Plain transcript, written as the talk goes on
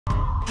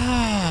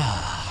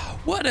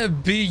What a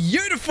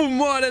beautiful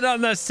morning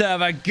on the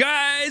server,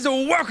 guys.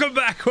 Welcome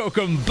back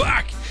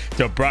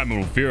to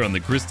Primal Fear on the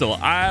Crystal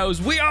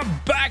Isles. We are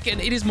back and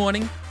it is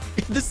morning.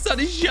 The sun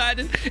is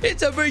shining.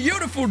 It's a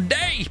beautiful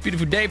day.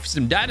 Beautiful day for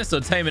some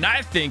dinosaur taming,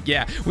 I think.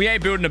 Yeah, we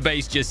ain't building a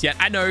base just yet.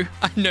 I know.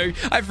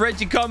 I've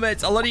read your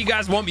comments. A lot of you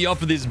guys want me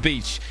off of this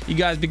beach. You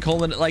guys been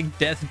calling it like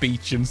Death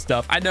Beach and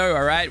stuff. I know,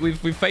 all right? We've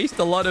faced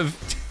a lot of...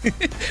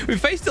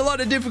 we've faced a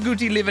lot of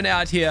difficulty living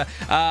out here.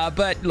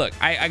 But look,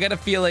 I got a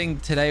feeling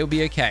today will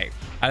be okay.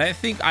 I don't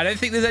think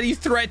there's any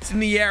threats in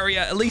the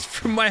area, at least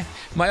from my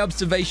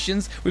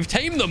observations. We've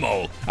tamed them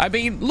all. I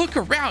mean, look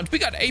around. We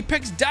got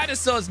apex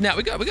dinosaurs now.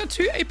 We got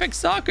two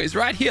apex sarcos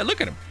right here.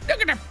 Look at them.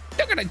 Look at them.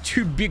 Look at them,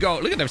 two big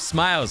old. Look at their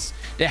smiles.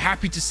 They're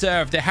happy to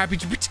serve. They're happy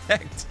to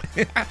protect.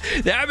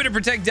 They're happy to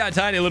protect our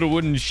tiny little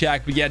wooden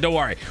shack. But yeah, don't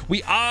worry.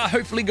 We are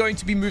hopefully going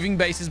to be moving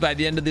bases by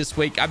the end of this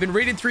week. I've been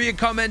reading through your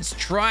comments,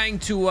 trying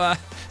to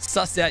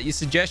suss out your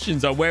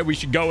suggestions on where we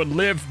should go and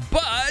live,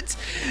 but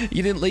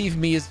you didn't leave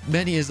me as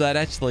many as I'd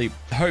actually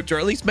hoped, or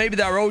at least maybe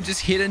they were all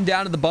just hidden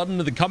down at the bottom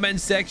of the comment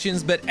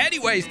sections. But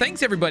anyways,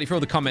 thanks everybody for all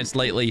the comments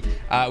lately.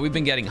 We've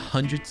been getting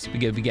hundreds.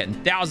 We're getting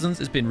thousands.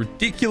 It's been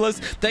ridiculous.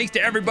 Thanks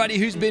to everybody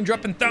who's been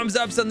dropping thumbs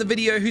ups on the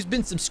video, who's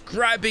been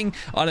subscribing.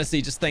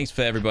 Honestly, just thanks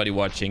for everybody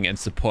watching and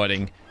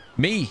supporting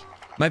me,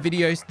 my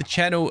videos, the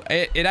channel.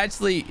 It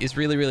actually is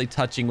really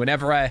touching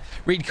whenever I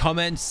read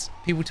comments,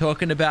 people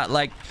talking about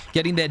like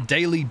getting their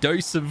daily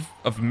dose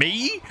of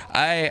me.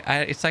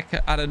 It's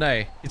like, I don't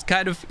know,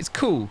 it's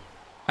cool.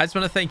 I just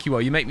want to thank you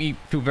all. You make me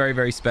feel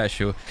very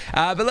special.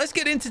 But let's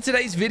get into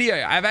today's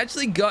video. I've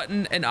actually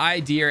gotten an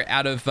idea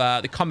out of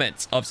the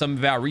comments of some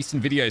of our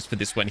recent videos for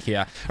this one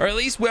here, or at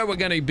least where we're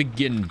going to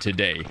begin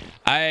today.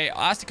 I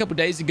asked a couple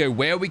days ago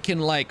where we can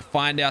like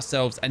find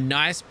ourselves a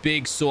nice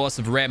big source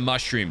of rare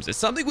mushrooms. It's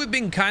something we've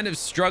been kind of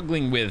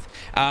struggling with.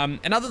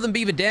 And other than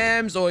beaver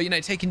dams or, you know,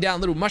 taking down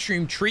little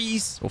mushroom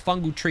trees or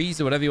fungal trees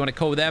or whatever you want to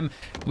call them,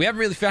 we haven't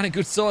really found a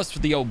good source for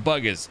the old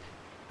buggers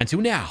until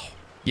now.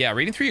 Yeah,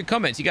 reading through your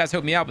comments, you guys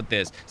helped me out with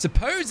this.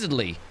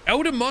 Supposedly,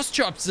 elder moss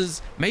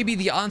chopsers may be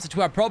the answer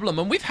to our problem,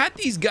 and we've had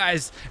these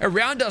guys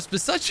around us for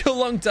such a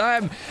long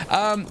time.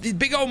 These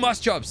big old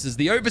moss chopsers,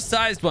 the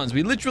oversized ones.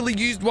 We literally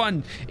used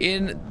one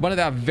in one of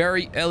our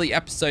very early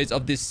episodes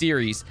of this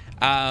series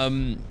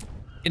in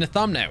a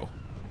thumbnail.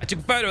 I took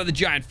a photo of the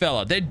giant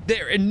fella.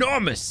 They're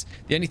enormous.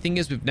 The only thing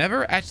is we've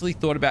never actually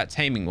thought about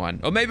taming one,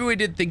 or maybe we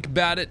did think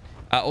about it.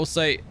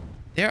 Also,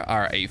 there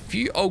are a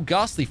few old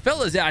ghastly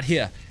fellas out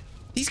here.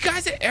 These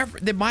guys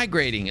they're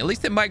migrating. At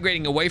least they're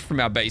migrating away from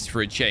our base for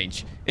a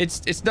change.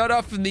 It's not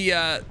often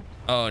the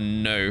oh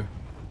no.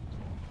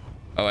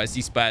 Oh, I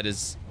see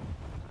spiders.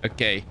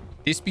 Okay,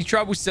 this be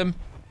troublesome.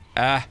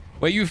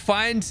 Where you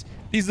find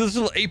these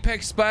little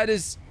apex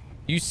spiders,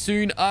 you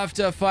soon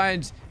after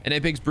find an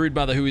apex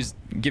broodmother who is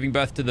giving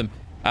birth to them.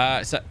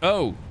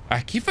 Oh,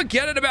 I keep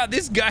forgetting about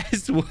this guy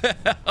as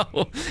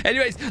well.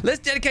 Anyways, let's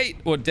designate.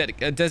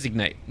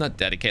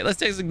 Let's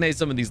designate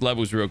some of these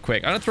levels real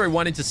quick. I'm gonna throw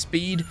one into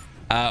speed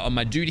on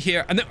my dude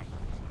here, and then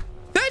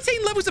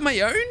 13 levels of my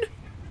own.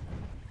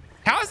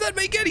 How does that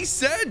make any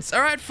sense?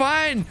 All right,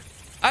 fine.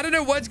 I don't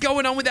know what's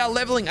going on with our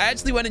leveling. I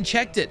actually went and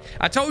checked it.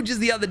 I told you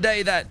the other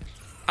day that,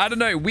 I don't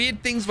know,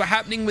 weird things were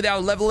happening with our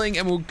leveling,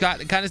 and we're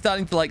kind of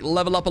starting to like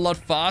level up a lot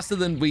faster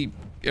than we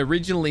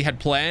originally had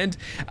planned,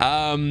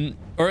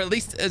 or at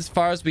least as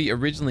far as we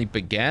originally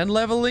began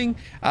leveling.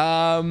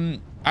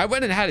 I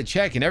went and had a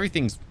check, and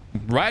everything's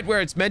right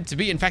where it's meant to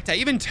be. In fact, I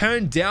even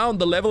turned down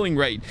the leveling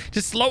rate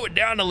to slow it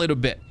down a little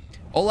bit.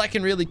 All I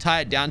can really tie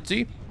it down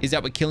to is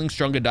that we're killing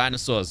stronger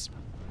dinosaurs.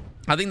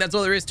 I think that's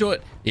all there is to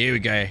it. Here we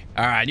go.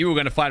 All right, I knew we were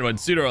going to find one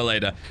sooner or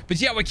later.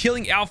 But yeah, we're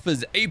killing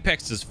alphas,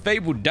 apexes,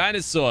 fabled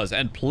dinosaurs,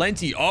 and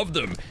plenty of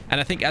them. And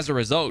I think as a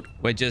result,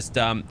 we're just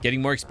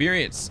getting more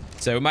experience.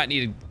 So we might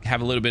need to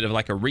have a little bit of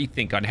like a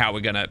rethink on how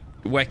we're going to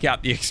work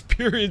out the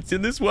experience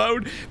in this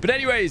world. But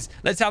anyways,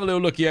 let's have a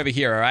little looky over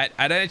here, all right?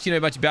 I don't actually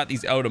know much about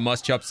these elder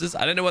moss chopsers.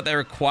 I don't know what they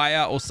require.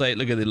 Also,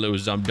 look at the little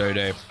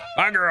Zomdodo.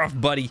 Bugger off,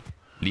 buddy.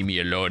 Leave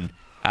me alone.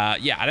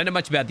 Yeah, I don't know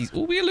much about these.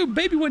 Oh, we got a little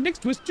baby one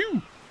next to us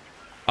too.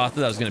 Oh, I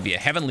thought that was going to be a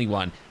heavenly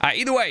one.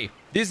 Either way,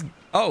 this...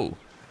 Oh,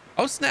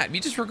 snap.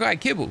 You just require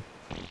kibble.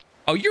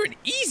 Oh, you're an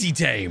easy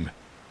tame.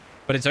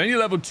 But it's only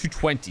level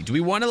 220. Do we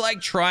want to, like,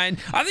 try and...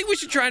 I think we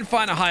should try and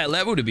find a higher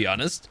level, to be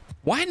honest.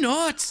 Why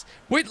not?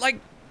 Wait,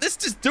 like, let's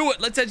just do it.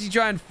 Let's actually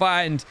try and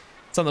find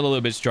something a little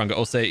bit stronger.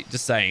 Also,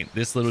 just saying,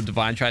 this little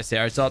divine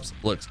triceratops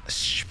looks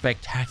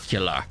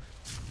spectacular.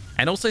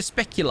 And also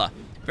specular.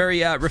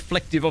 Very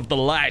reflective of the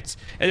light.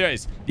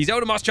 Anyways, these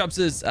elder moss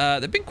chopsers,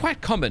 they've been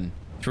quite common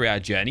through our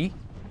journey.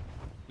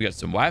 We got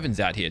some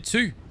wyverns out here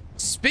too.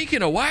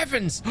 Speaking of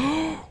wyverns,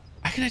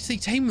 I can actually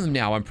tame them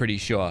now, I'm pretty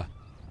sure.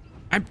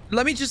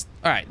 Let me just...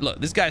 All right, look,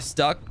 this guy's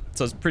stuck,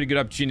 so it's a pretty good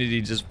opportunity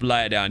to just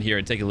fly down here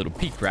and take a little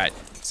peek, right?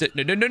 So,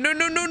 no,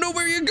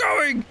 where are you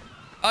going?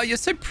 Oh, you're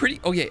so pretty.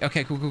 Oh, yeah,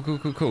 okay,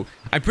 cool.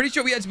 I'm pretty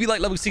sure we had to be like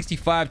level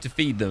 65 to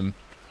feed them.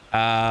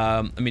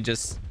 Let me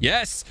just...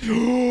 Yes!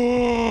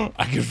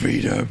 I can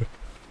feed them.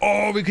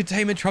 Oh, we could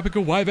tame a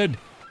tropical wyvern.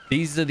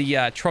 These are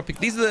the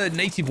these are the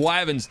native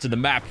wyverns to the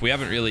map. We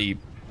haven't really...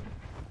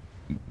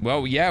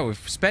 Well, yeah,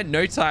 we've spent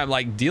no time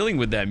like dealing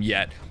with them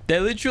yet. They're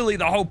literally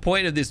the whole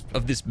point of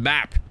this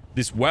map,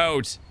 this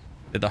world.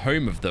 They're the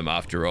home of them,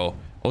 after all.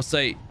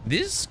 Also,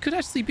 this could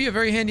actually be a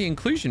very handy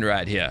inclusion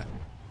right here.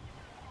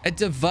 A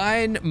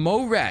divine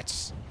mole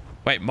rat.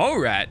 Wait, mole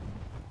rat?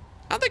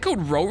 Aren't they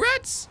called roll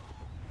rats?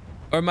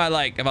 Or am I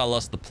like, have I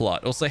lost the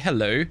plot? Also,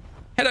 hello.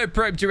 Hello,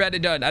 Prome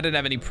Pteranodon. I don't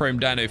have any Prome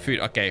Dino food.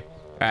 Okay.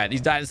 All right,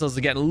 these dinosaurs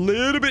are getting a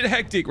little bit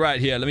hectic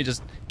right here. Let me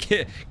just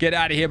get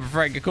out of here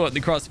before I get caught in the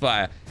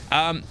crossfire.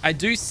 I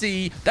do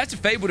see... That's a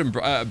fabled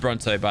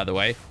Bronto, by the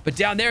way. But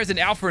down there is an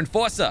Alpha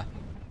Enforcer.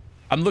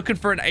 I'm looking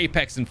for an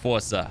Apex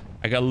Enforcer.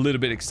 I got a little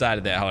bit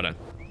excited there. Hold on.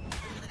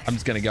 I'm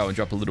just going to go and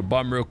drop a little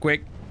bomb real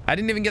quick. I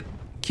didn't even get the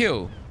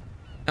kill.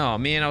 Oh,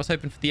 man. I was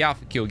hoping for the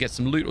Alpha kill. Get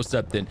some loot or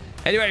something.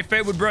 Anyway,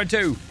 fabled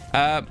Bronto.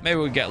 Maybe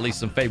we'll get at least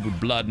some fabled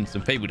blood and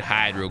some fabled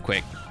hide real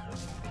quick.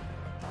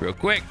 Real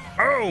quick.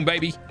 Oh,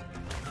 baby.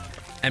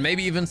 And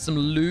maybe even some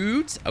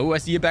loot. Oh, I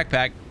see a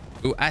backpack.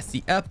 Oh, I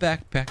see a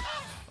backpack.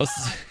 Oh,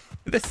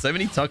 there's so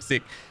many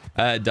toxic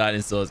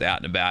dinosaurs out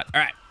and about.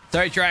 All right.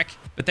 Sorry, track.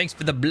 But thanks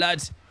for the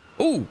blood.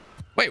 Oh,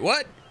 wait,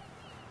 what?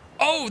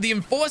 Oh, the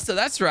Enforcer.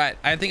 That's right.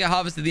 I think I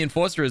harvested the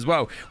Enforcer as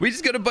well. We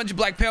just got a bunch of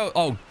black pearl.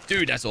 Oh,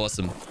 dude, that's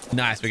awesome.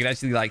 Nice. We can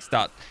actually like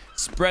start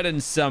spreading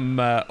some...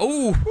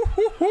 Oh,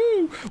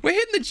 we're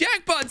hitting the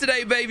jackpot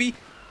today, baby.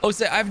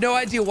 Also, I have no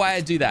idea why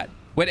I do that.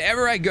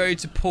 Whenever I go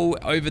to pull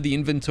over the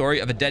inventory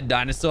of a dead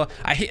dinosaur,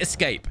 I hit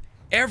escape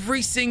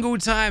every single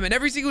time. And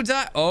every single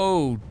time...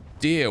 Oh,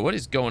 dear. What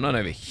is going on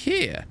over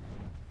here?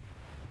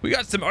 We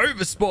got some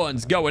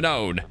overspawns going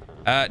on.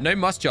 No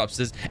muschops.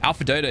 There's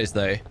alpha dodos,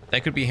 though. They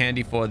could be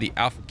handy for the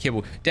alpha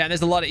kibble. Damn,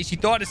 there's a lot of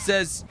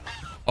Ichthyosaurs.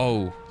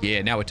 Oh,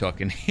 yeah. Now we're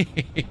talking. All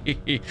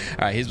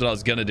right, here's what I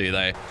was going to do, though.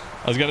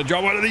 I was going to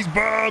drop one of these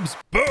bombs.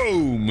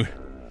 Boom.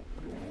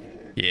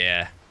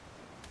 Yeah.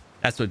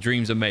 That's what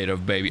dreams are made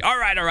of, baby. All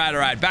right, all right,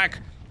 all right. Back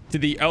to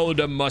the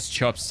elder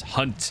muschops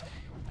hunt.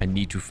 I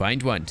need to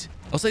find one.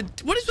 Also,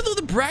 what is with all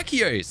the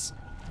brachios?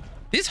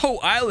 This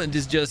whole island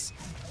is just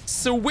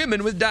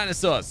swimming with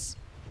dinosaurs.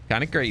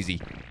 Kind of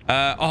crazy.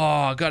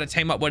 Oh, gotta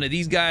tame up one of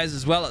these guys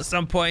as well at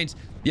some point.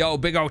 Yo,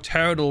 big old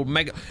turtle.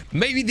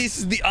 Maybe this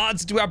is the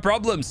answer to our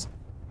problems.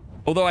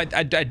 Although I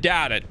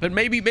doubt it. But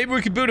maybe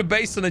we could build a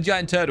base on a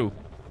giant turtle.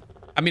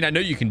 I mean, I know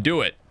you can do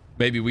it.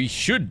 Maybe we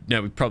should.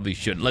 No, we probably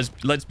shouldn't.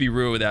 Let's be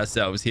real with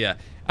ourselves here.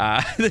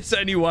 There's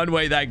only one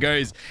way that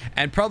goes.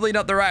 And probably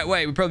not the right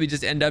way. We probably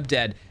just end up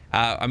dead.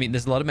 I mean,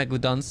 there's a lot of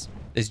megalodons.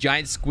 There's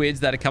giant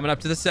squids that are coming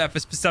up to the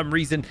surface for some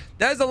reason.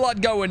 There's a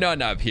lot going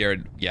on up here.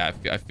 And yeah,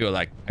 I feel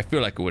like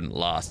it wouldn't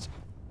last.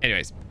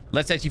 Anyways,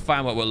 let's actually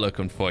find what we're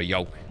looking for,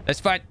 yo. Let's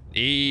find...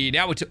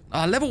 now we're to...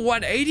 level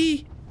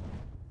 180?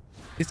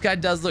 This guy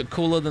does look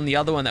cooler than the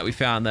other one that we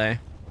found, though.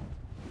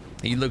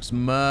 He looks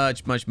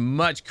much, much,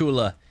 much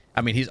cooler. I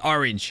mean, he's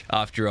orange,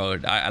 after all.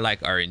 I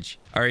like orange.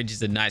 Orange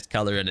is a nice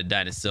color in a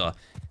dinosaur.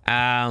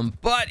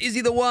 But is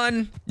he the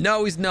one?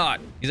 No, he's not.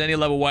 He's only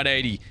level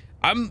 180.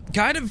 I'm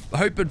kind of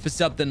hoping for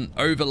something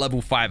over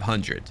level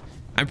 500.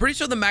 I'm pretty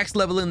sure the max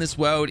level in this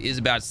world is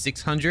about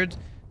 600.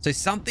 So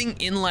something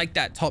in like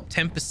that top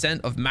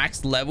 10% of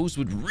max levels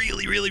would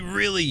really, really,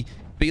 really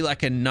be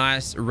like a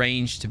nice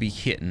range to be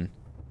hitting.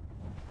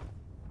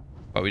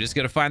 But we just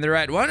got to find the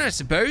right one, I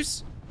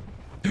suppose.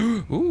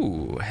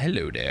 Ooh,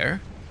 hello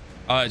there.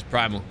 Oh, it's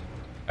Primal.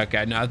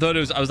 Okay, no, I thought it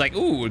was... I was like,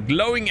 ooh, a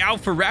glowing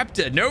alpha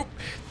raptor. Nope.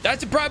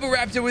 That's a Primal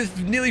raptor with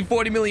nearly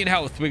 40 million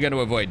health. We're going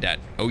to avoid that.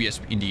 Oh,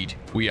 yes, indeed.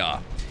 We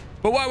are.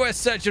 But while we're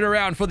searching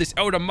around for this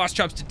elder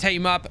muschops to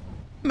tame up,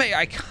 may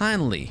I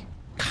kindly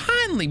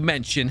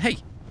mention... Hey,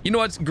 you know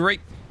what's great?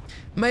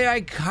 May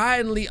I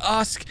kindly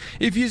ask,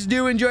 if you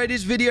do enjoy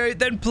this video,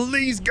 then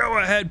please go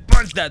ahead,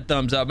 punch that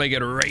thumbs up, make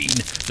it rain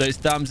those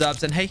thumbs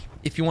ups. And hey,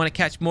 if you want to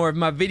catch more of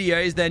my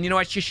videos, then you know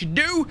what you should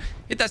do?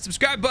 Hit that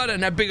subscribe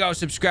button, that big old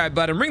subscribe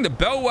button, ring the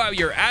bell while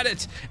you're at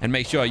it, and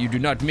make sure you do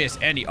not miss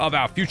any of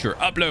our future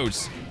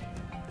uploads.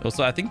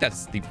 Also, I think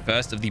that's the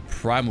first of the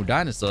primal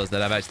dinosaurs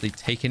that I've actually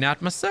taken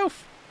out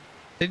myself.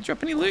 Did he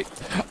drop any loot?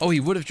 Oh, he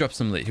would have dropped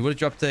some loot. He would have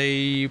dropped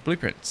a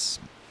blueprint.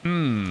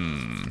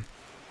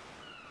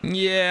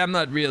 Yeah, I'm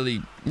not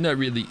really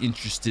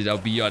interested, I'll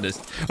be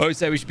honest. I always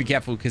say we should be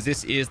careful because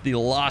this is the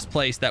last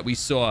place that we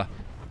saw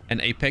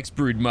an apex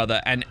broodmother.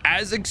 And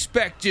as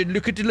expected,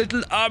 look at the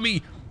little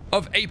army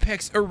of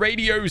apex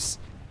irradios.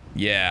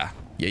 Yeah.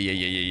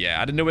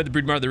 I don't know where the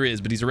broodmother is,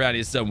 but he's around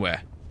here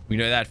somewhere. We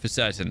know that for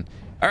certain.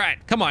 All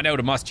right, come on,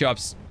 elder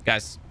muschops.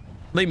 Guys,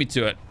 lead me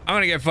to it. I'm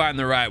gonna go find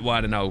the right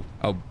one, and I'll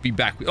be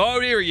back. Oh,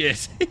 here he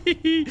is.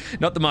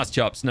 Not the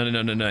muschops.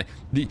 No.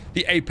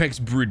 The apex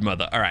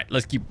broodmother. All right,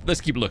 let's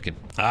keep looking.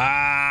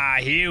 Ah,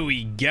 here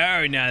we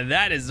go. Now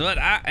that is what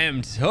I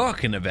am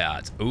talking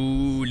about. Oh,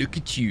 look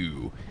at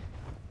you.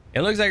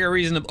 It looks like a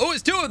reasonable... Oh,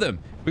 it's two of them.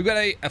 We've got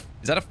a is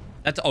that a...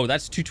 That's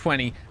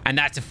 220, and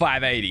that's a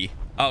 580.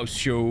 Oh,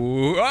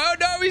 sure. Oh,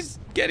 no, he's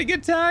getting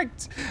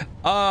attacked.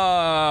 Oh,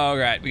 all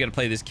right. We got to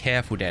play this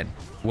careful, Dan.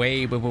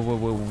 Way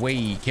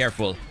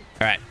careful. All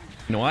right.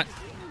 You know what?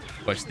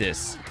 Watch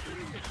this.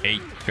 Hey,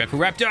 Dreadful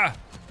Raptor.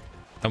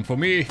 Come for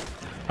me.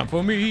 Come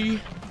for me.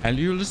 And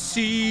you'll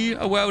see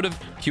a world of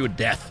pure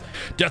death.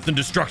 Death and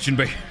destruction,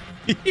 baby.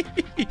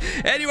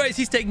 Anyways,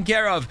 he's taken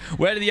care of.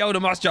 Where did the older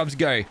moss jobs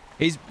go?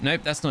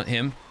 Nope, that's not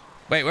him.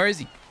 Wait, where is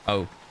he?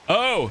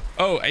 Oh,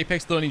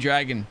 Apex Thorny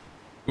Dragon.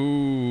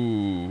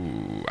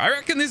 Ooh. I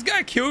reckon this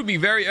guy killed me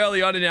very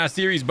early on in our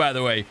series, by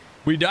the way.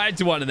 We died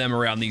to one of them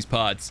around these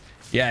parts.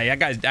 Yeah,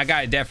 that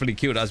guy definitely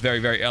killed us very,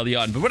 very early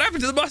on. But what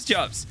happened to the moss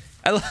jobs?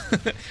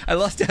 I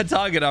lost our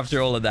target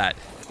after all of that.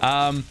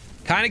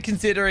 Kind of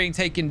considering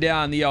taking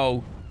down the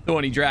old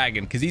Thorny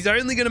Dragon, because he's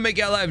only going to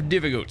make our life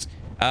difficult.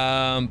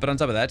 But on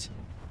top of that,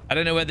 I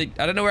don't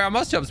know where our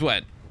moss jobs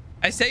went.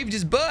 I saved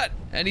his butt,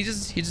 and he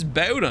just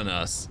bailed on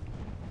us.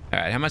 All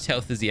right, how much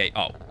health is he?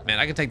 Oh man,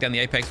 I can take down the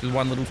Apex with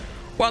one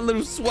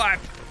little swipe.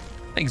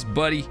 Thanks,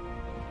 buddy.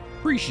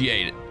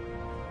 Appreciate it.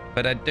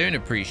 But I don't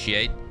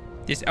appreciate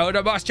this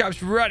older moss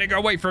job's running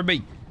away from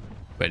me.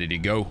 Where did he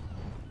go?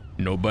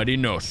 Nobody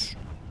knows.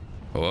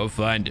 Oh, I'll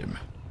find him.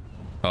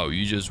 Oh,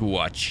 you just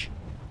watch.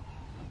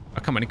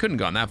 Oh, come on, he couldn't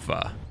have gone that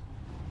far.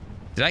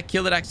 Did I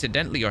kill it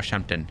accidentally or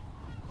something?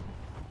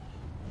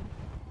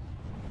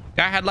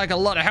 Guy had like a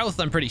lot of health,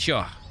 I'm pretty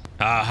sure.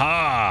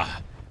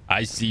 Aha!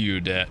 I see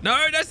you there. No,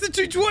 that's the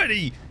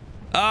 220!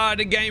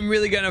 The game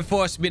really gonna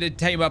force me to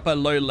tame up a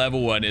low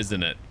level one,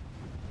 isn't it?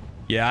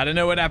 Yeah, I don't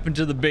know what happened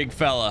to the big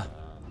fella.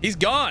 He's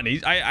gone.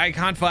 I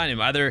can't find him.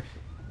 Either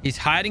he's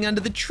hiding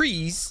under the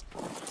trees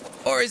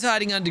or he's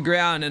hiding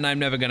underground and I'm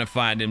never gonna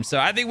find him. So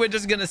I think we're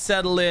just gonna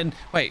settle in.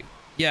 Wait,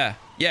 yeah.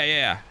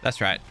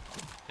 That's right.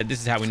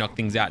 This is how we knock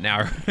things out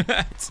now.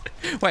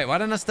 Wait, why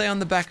don't I stay on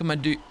the back of my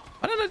dude?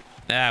 Why don't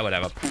I?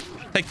 Whatever.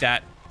 Take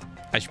that.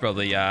 I should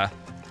probably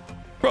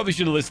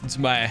should have listened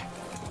to my,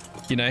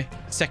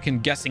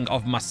 second guessing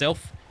of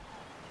myself.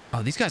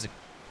 Oh, these guys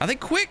are they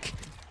quick?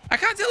 I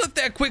can't tell if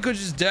they're quick or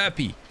just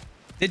derpy.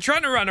 They're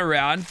trying to run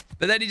around,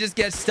 but then he just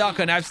gets stuck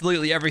on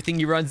absolutely everything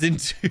he runs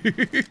into.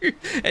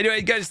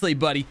 Anyway, go to sleep,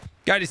 buddy.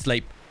 Go to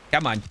sleep.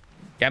 Come on.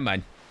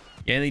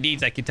 He only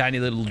needs like a tiny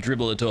little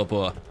dribble of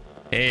torpor.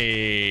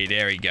 Hey,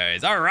 there he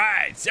goes. All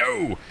right,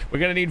 so we're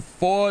gonna need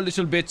 4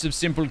 little bits of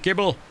simple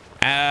kibble,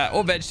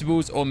 or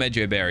vegetables, or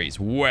mejo berries.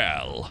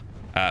 Well,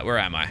 where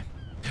am I?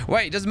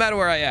 Wait, doesn't matter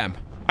where I am.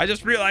 I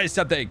just realized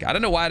something. I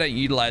don't know why I don't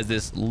utilize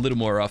this a little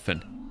more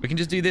often. We can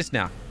just do this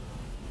now.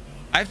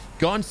 I've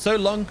gone so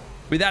long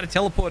without a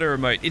teleporter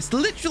remote. It's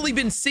literally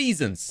been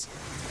seasons.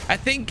 I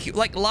think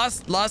like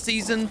last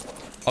season,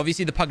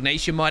 obviously the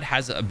Pugnation mod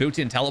has a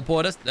built-in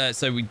teleporter,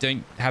 so we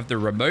don't have the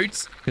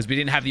remotes because we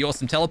didn't have the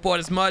awesome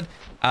teleporters mod.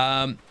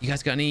 You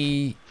guys got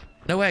any?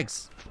 No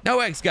eggs. No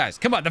eggs, guys.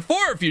 Come on, the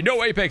 4 of you.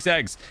 No Apex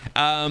eggs.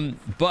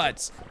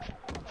 But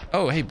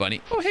oh, hey,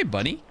 bunny. Oh, hey,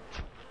 bunny.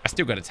 I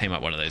still got to tame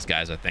up one of those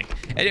guys, I think.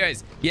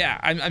 Anyways, yeah,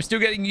 I'm still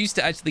getting used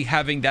to actually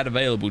having that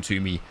available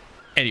to me.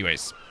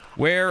 Anyways,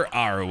 where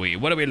are we?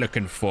 What are we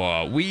looking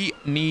for? We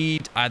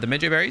need either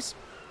mejo berries.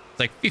 It's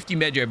like 50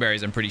 mejo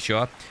berries, I'm pretty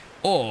sure.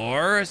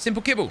 Or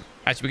simple kibble.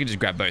 Actually, we can just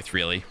grab both,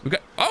 really. We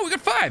got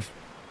 5.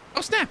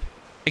 Oh, snap.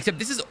 Except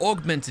this is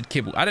augmented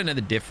kibble. I don't know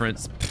the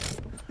difference.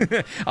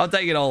 I'll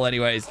take it all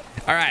anyways.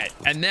 All right,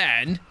 and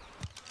then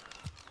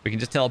we can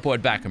just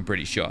teleport back, I'm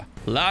pretty sure.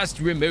 Last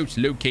remote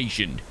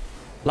location.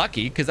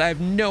 Lucky, because I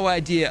have no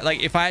idea.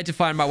 Like, if I had to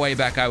find my way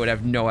back, I would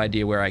have no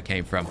idea where I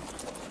came from.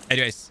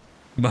 Anyways,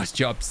 moss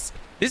chops.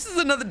 This is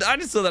another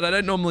dinosaur that I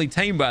don't normally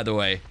tame, by the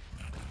way.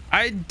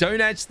 I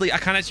can't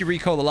actually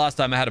recall the last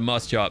time I had a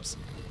moss chops.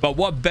 But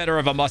what better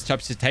of a moss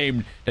chops to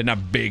tame than a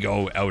big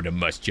old elder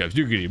moss chops?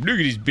 Look at him. Look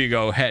at his big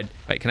old head.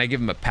 Wait, can I give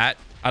him a pat?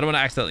 I don't want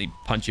to accidentally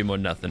punch him or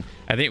nothing.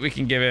 I think we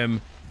can give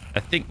him...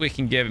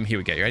 Here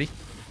we go. You ready?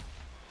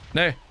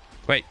 No.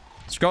 Wait.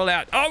 Scroll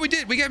out. Oh, we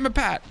did. We gave him a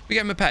pat.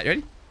 You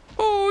ready?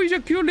 Oh, he's a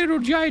cute little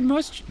giant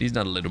moss. He's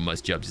not a little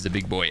moss chops. He's a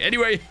big boy.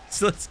 Anyway,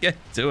 so let's get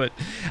to it.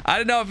 I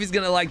don't know if he's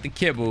going to like the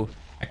kibble.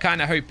 I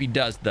kind of hope he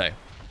does, though.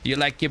 Do you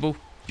like kibble?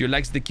 Do you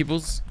like the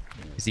kibbles?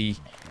 Is he...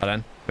 Hold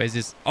on. Where's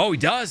this? Oh, he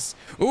does.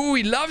 Oh,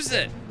 he loves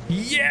it.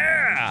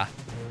 Yeah.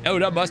 Oh,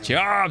 that moss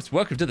chops.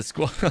 Welcome to the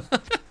squad.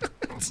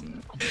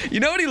 You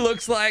know what he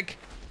looks like?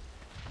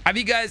 Have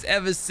you guys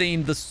ever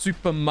seen the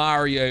Super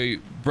Mario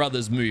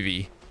Brothers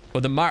movie? Or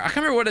I can't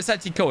remember what it's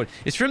actually called.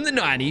 It's from the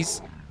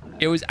 90s.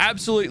 It was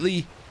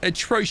absolutely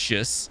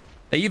atrocious.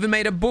 They even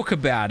made a book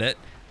about it.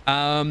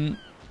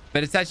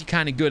 But it's actually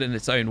kind of good in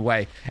its own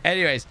way.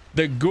 Anyways,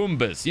 the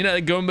Goombas. You know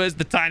the Goombas?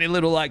 The tiny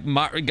little like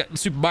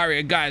Super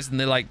Mario guys. And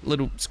they're like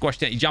little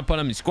squashed out. You jump on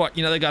them and squat.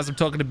 You know the guys I'm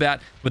talking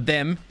about? But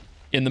them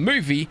in the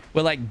movie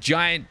were like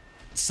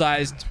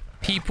giant-sized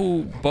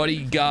people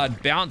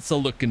bodyguard bouncer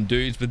looking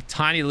dudes with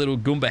tiny little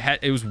Goomba head.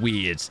 It was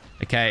weird.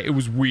 Okay? It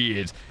was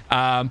weird.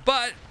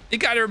 But it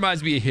kind of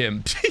reminds me of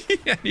him.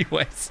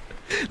 Anyways,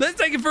 let's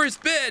take it for a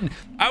spin.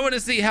 I want to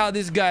see how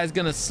this guy is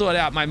going to sort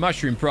out my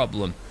mushroom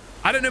problem.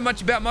 I don't know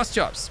much about moss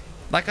chops.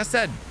 Like I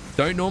said,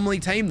 don't normally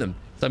tame them.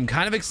 So I'm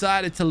kind of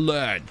excited to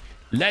learn.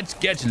 Let's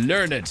get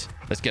learned.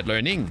 Let's get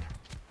learning.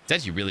 It's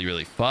actually really,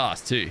 really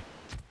fast too.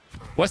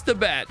 What's the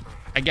bet?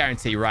 I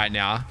guarantee right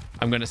now,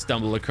 I'm going to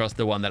stumble across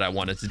the one that I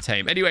wanted to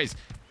tame. Anyways,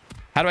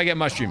 how do I get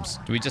mushrooms?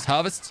 Do we just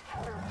harvest?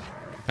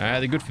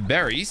 They're good for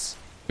berries.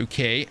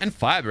 Okay, and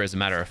fiber, as a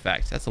matter of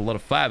fact. That's a lot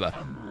of fiber.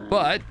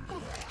 But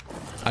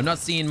I'm not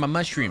seeing my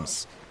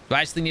mushrooms. Do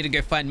I actually need to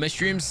go find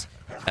mushrooms?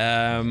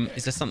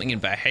 Is there something in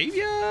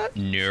behavior?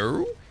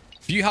 No.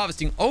 View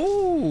harvesting.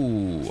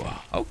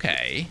 Oh,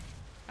 okay.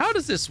 How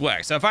does this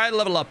work? So if I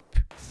level up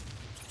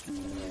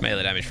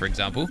melee damage, for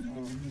example,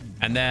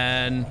 and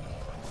then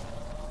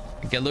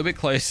get a little bit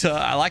closer.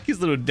 I like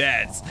his little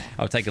dance.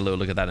 I'll take a little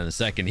look at that in a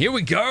second. Here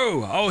we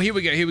go. Oh, here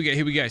we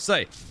go.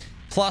 So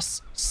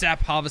plus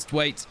sap harvest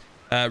weight,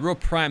 raw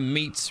prime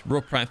meat,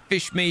 raw prime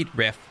fish meat,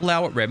 rare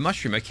flour, rare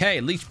mushroom. Okay,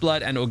 leech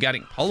blood and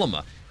organic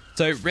polymer.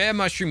 So rare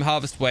mushroom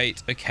harvest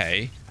weight.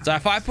 Okay. So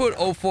if I put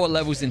all 4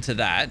 levels into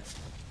that,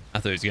 I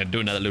thought he was going to do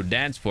another little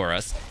dance for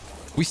us.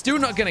 We're still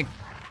not going to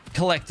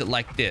collect it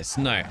like this.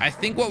 No, I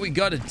think what we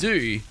got to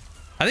do,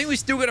 I think we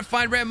still got to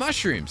find rare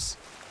mushrooms.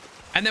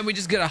 And then we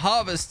just got to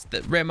harvest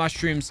the rare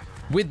mushrooms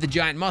with the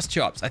giant musk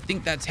chops. I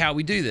think that's how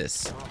we do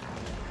this.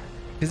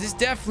 Because this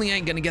definitely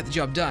ain't going to get the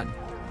job done.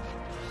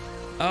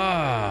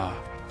 Ah.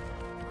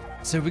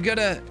 So we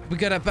gotta,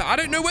 but I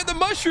don't know where the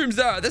mushrooms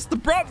are. That's the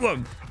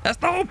problem. That's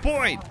the whole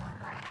point.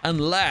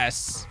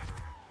 Unless,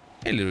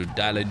 hey little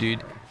dialer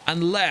dude.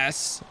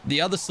 Unless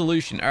the other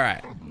solution. All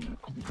right.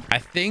 I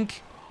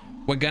think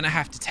we're going to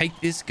have to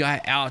take this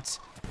guy out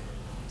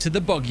to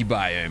the boggy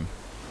biome.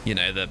 You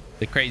know, the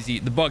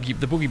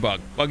boogie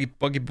bug,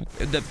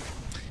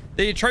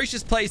 the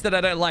atrocious place that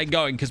I don't like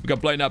going because we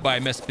got blown up by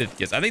a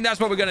Mespithicus. I think that's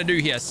what we're going to do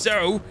here.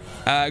 So,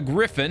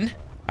 Griffin,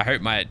 I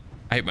hope my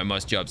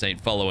mouse jobs ain't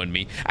following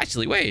me.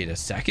 Actually, wait a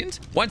second.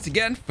 Once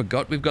again,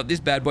 forgot we've got this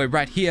bad boy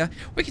right here.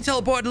 We can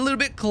teleport a little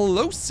bit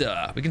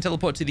closer. We can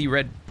teleport to the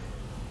red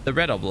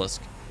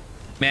obelisk.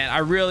 Man, I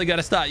really got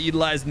to start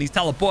utilizing these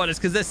teleporters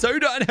because they're so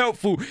darn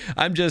helpful.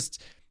 I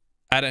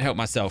don't help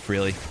myself,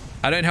 really.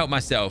 I don't help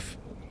myself.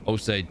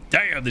 Also,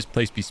 damn, this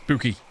place be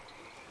spooky.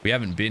 We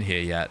haven't been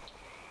here yet.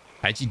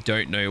 I actually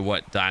don't know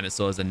what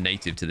dinosaurs are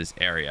native to this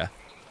area.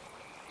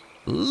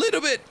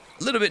 Little bit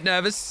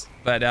nervous,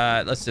 but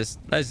let's just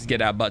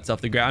get our butts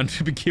off the ground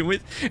to begin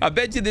with. I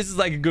bet you this is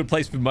like a good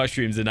place for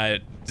mushrooms, and I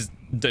just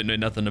don't know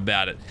nothing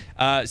about it.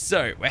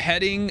 So we're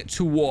heading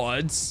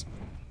towards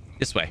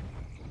this way,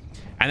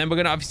 and then we're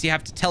gonna obviously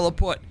have to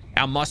teleport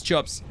our musk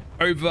chops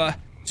over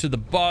to the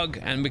bog,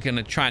 and we're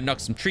gonna try and knock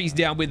some trees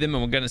down with them,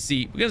 and we're gonna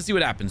see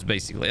what happens.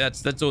 Basically,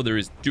 that's all there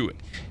is to it.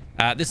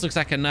 This looks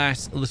like a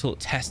nice little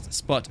test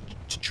spot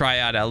to try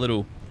out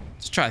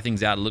let's try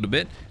things out a little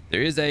bit.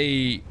 There is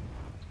a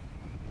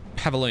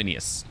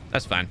Pavlonius.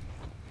 That's fine.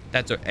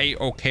 That's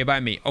okay by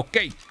me.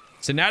 Okay,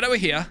 so now that we're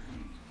here,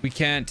 we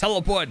can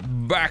teleport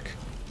back.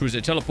 Who's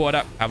it? Teleport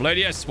up.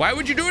 Pavlonius, why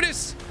would you do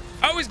this?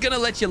 I was gonna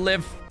let you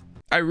live.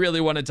 I really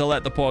wanted to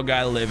let the poor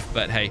guy live,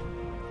 but hey,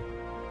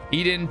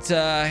 he didn't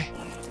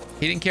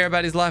care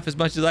about his life as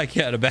much as I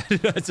cared about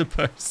it, I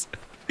suppose.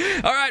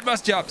 All right,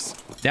 musk chops.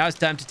 Now it's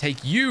time to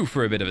take you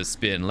for a bit of a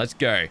spin. Let's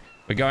go.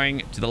 We're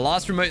going to the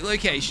last remote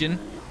location,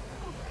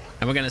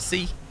 and we're gonna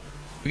see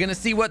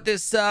what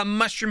this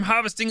mushroom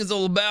harvesting is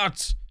all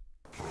about,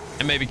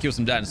 and maybe kill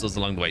some dinosaurs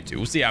along the way too.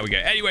 We'll see how we go.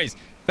 Anyways,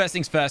 first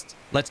things first,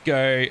 let's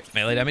go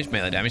melee damage.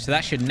 So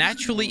that should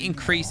naturally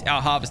increase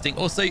our harvesting.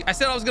 Also, I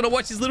said I was gonna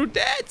watch his little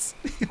dance.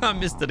 I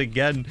missed it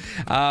again.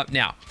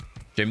 Now,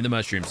 show me the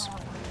mushrooms.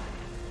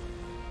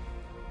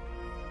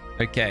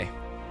 Okay.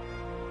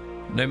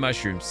 No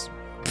mushrooms.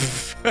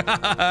 Well,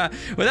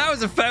 that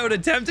was a failed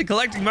attempt at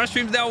collecting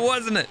mushrooms now,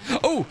 wasn't it?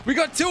 Oh, we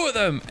got 2 of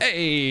them.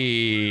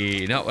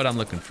 Hey, not what I'm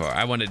looking for.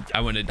 I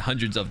wanted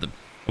hundreds of them.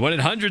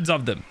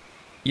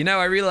 You know,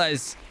 I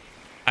realize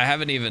I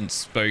haven't even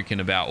spoken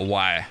about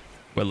why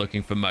we're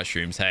looking for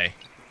mushrooms. Hey,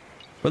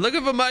 we're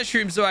looking for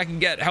mushrooms so I can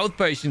get health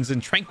potions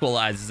and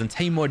tranquilizers and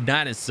tame more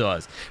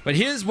dinosaurs. But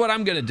here's what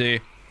I'm gonna do.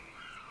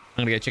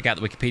 I'm gonna go check out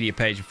the Wikipedia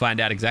page and find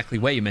out exactly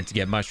where you're meant to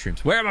get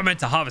mushrooms. Where am I meant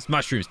to harvest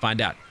mushrooms? Find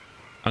out.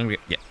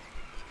 Yeah,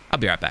 I'll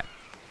be right back.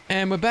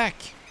 And we're back.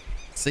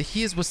 So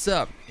here's what's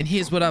up, and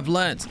here's what I've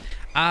learned.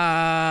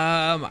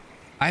 I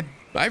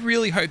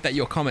really hope that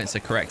your comments are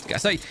correct,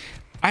 guys. So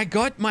I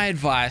got my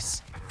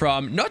advice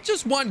from not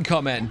just one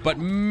comment, but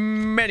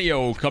many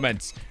old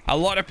comments. A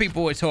lot of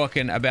people were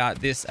talking about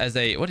this as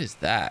a, what is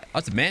that? Oh,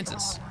 it's a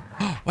mantis.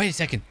 Oh, wait a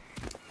second.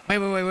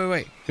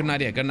 Wait. Got an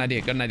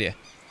idea.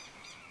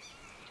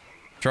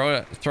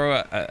 Throw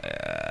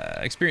a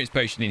experience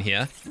potion in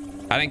here.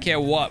 I don't care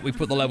what we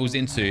put the levels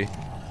into,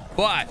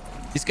 but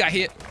this guy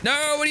here. No,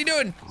 what are you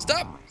doing?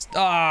 Stop.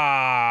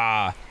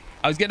 I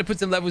was going to put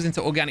some levels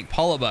into organic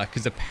polymer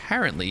because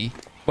apparently,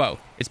 well,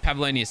 it's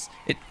Pavlonius.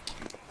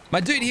 My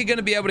dude here going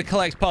to be able to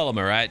collect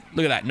polymer, right?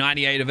 Look at that,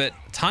 98 of it,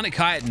 a ton of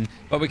chitin,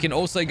 but we can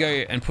also go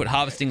and put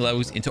harvesting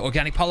levels into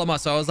organic polymer.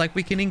 So I was like,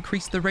 we can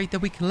increase the rate that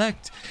we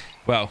collect.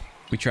 Well,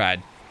 we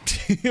tried.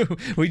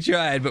 We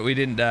tried, but we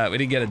didn't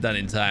get it done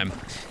in time.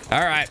 All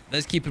right,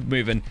 let's keep it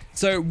moving.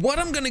 So what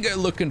I'm gonna go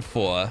looking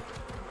for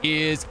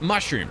is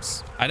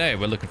mushrooms. I know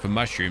we're looking for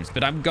mushrooms,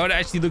 but I'm going to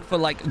actually look for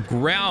like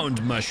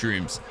ground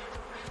mushrooms.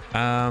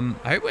 I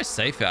hope we're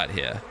safe out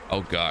here.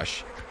 Oh,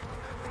 gosh.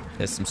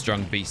 There's some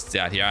strong beasts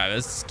out here. All right,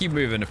 let's keep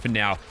moving for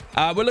now.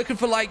 We're looking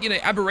for, like, you know,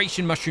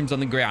 aberration mushrooms on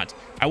the ground.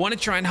 I want to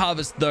try and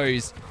harvest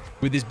those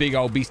with this big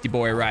old beastie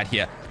boy right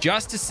here.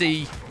 Just to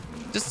see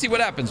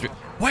what happens.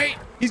 Wait,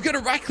 he's got a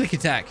right-click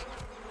attack.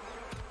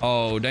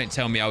 Oh, don't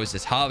tell me I was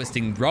just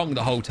harvesting wrong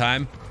the whole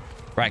time.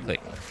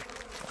 Right-click.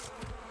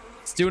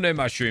 Still no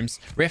mushrooms.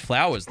 Rare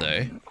flowers,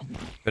 though.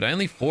 But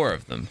only 4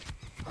 of them.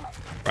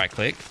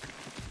 Right-click.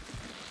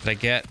 Did I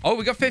get... Oh,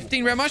 we got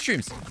 15 rare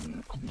mushrooms.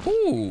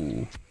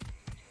 Ooh.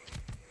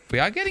 We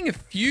are getting a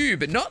few,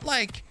 but not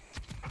like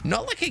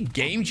a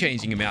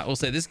game-changing amount.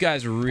 Also, this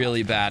guy's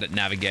really bad at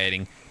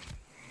navigating.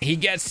 He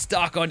gets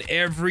stuck on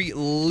every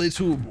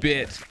little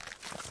bit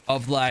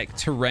of, like,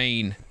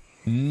 terrain.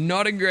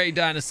 Not a great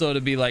dinosaur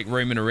to be, like,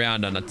 roaming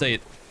around on, I'll tell you.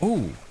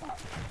 Ooh.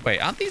 Wait,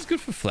 aren't these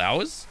good for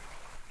flowers?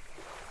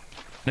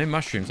 No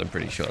mushrooms, I'm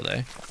pretty sure,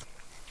 though.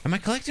 Am I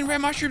collecting rare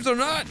mushrooms or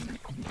not?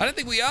 I don't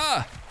think we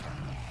are.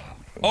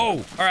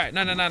 Oh, all right.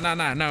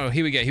 No.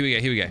 Here we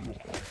go.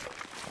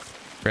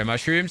 Rare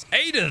mushrooms.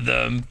 8 of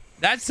them.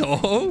 That's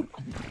all.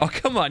 Oh,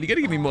 come on. You got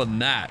to give me more than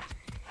that.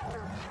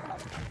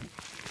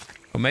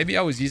 Or maybe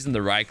I was using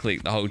the right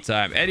click the whole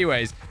time.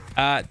 Anyways,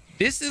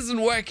 this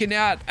isn't working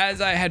out as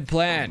I had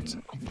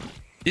planned.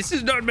 This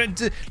is not meant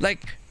to, like...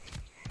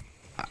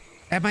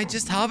 Am I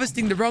just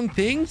harvesting the wrong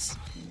things?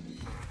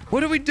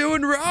 What are we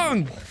doing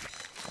wrong?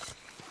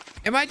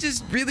 Am I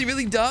just really,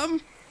 really dumb?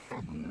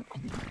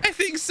 I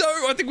think so.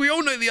 I think we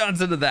all know the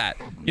answer to that.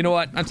 You know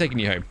what? I'm taking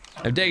you home.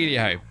 I'm taking you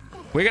home.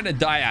 We're going to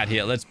die out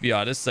here, let's be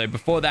honest. So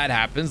before that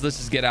happens, let's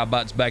just get our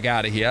butts back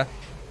out of here.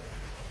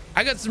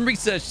 I got some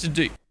research to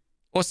do.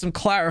 Or some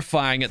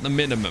clarifying at the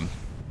minimum.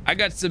 I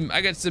got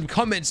some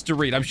comments to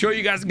read. I'm sure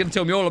you guys are going to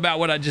tell me all about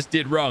what I just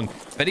did wrong.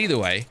 But either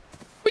way,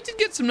 we did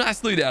get some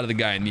nice loot out of the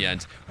guy in the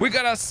end. We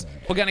got us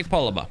organic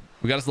polymer.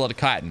 We got us a lot of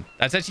chitin.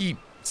 That's actually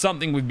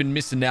something we've been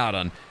missing out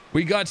on.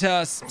 We got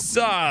us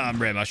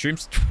some rare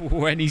mushrooms,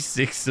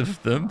 26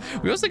 of them.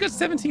 We also got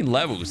 17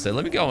 levels, so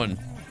let me go and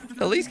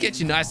at least get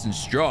you nice and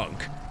strong.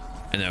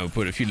 And then we'll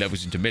put a few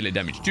levels into melee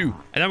damage too.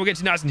 And then we'll get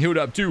you nice and healed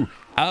up too.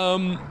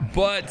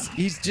 But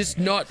he's just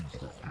not...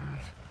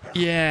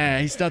 Yeah,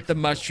 he's not the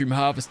mushroom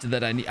harvester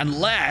that I need.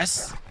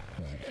 Unless...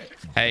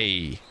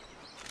 Hey...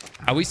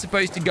 Are we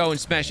supposed to go and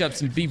smash up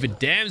some beaver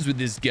dams with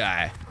this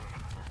guy?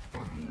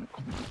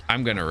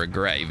 I'm gonna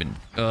regret even...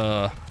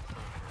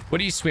 What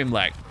do you swim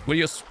like? What are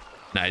your...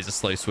 Nah, he's a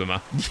slow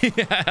swimmer.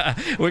 Yeah,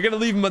 we're gonna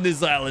leave him on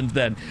this island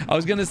then. I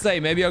was gonna say,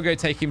 maybe I'll go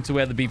take him to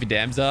where the beaver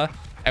dams are.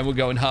 And we'll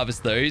go and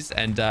harvest those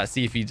and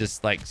see if he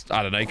just, like,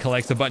 I don't know,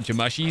 collects a bunch of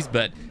mushies.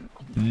 But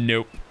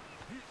nope.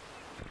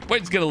 We're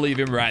just gonna leave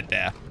him right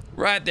there.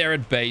 Right there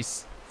at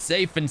base.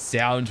 Safe and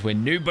sound where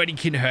nobody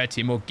can hurt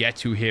him or get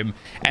to him.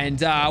 And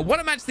what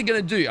I'm actually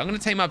going to do, I'm going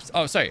to tame up...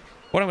 Oh, sorry.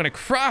 What I'm going to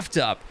craft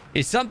up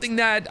is something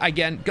that,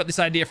 again, got this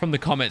idea from the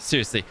comments.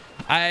 Seriously.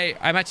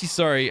 I'm actually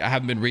sorry I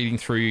haven't been reading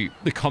through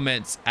the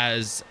comments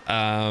as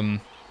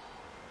often,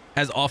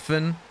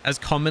 as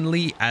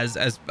commonly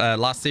as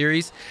last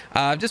series.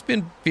 I've just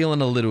been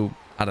feeling a little,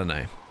 I don't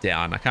know,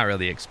 down. I can't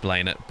really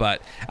explain it.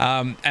 But,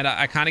 and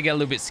I kind of get a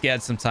little bit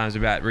scared sometimes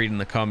about reading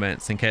the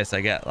comments in case I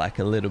get, like,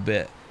 a little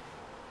bit...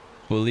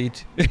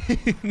 bullied.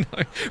 No,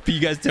 but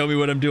you guys tell me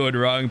what I'm doing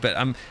wrong. But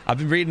I've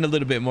been reading a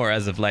little bit more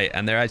as of late,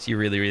 and they're actually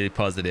really, really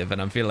positive,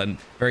 and I'm feeling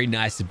very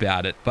nice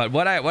about it. But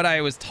what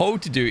I was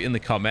told to do in the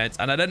comments,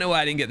 and I don't know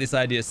why I didn't get this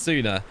idea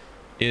sooner,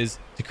 is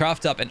to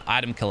craft up an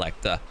item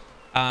collector.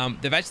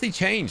 They've actually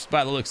changed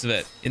by the looks of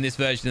it in this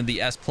version of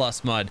the S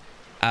Plus mod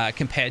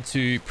compared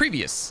to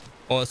previous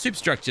or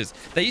superstructures.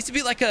 They used to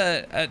be like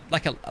a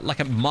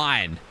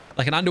mine.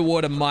 Like an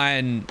underwater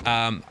mine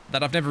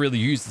that I've never really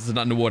used as an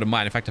underwater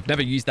mine. In fact, I've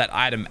never used that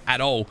item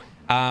at all.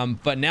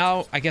 But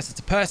now I guess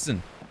it's a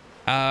person.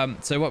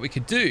 So what we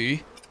could do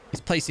is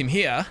place him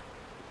here.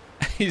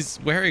 He's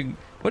wearing...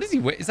 What is he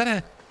wearing? Is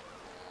that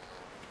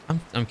a...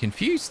 I'm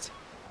confused.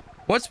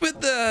 What's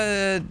with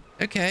the...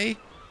 Okay.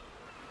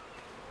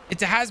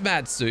 It's a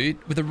hazmat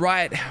suit with a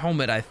riot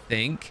helmet, I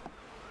think.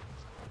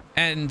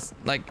 And,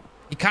 like,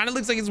 he kind of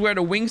looks like he's wearing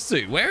a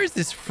wingsuit. Where is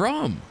this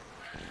from?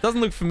 Doesn't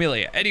look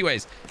familiar.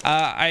 Anyways,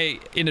 I,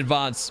 in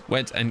advance,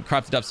 went and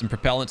crafted up some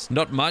propellants.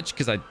 Not much,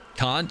 because I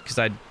can't, because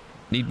I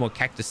need more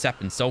cactus sap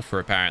and sulfur,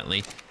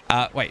 apparently.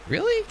 Wait,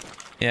 really?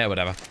 Yeah,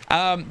 whatever.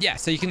 Yeah,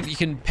 so you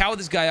can power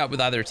this guy up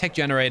with either a tech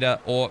generator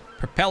or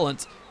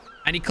propellant,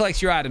 and he collects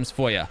your items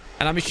for you.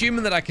 And I'm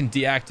assuming that I can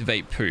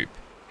deactivate poop.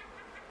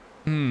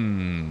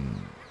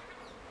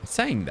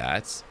 Saying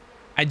that,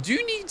 I do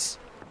need...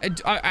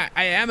 I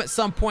am at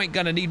some point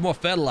going to need more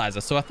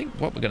fertilizer, so I think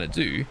what we're going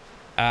to do...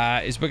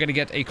 is we're going to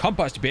get a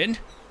compost bin,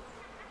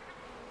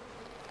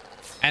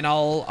 and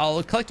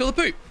I'll collect all the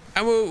poop,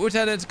 and we'll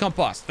turn it into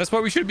compost. That's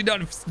what we should be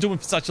doing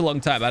for such a long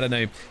time. I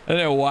don't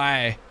know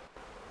why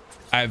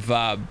I've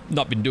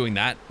not been doing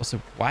that. Also,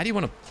 why do you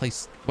want to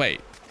place...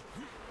 Wait,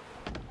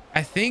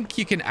 I think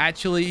you can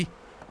actually...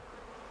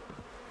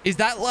 Is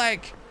that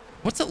like...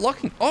 What's it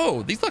locking?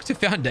 Oh, these lock to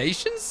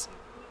foundations?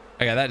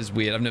 Okay, that is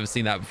weird. I've never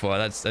seen that before.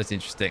 That's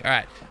interesting. All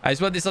right, I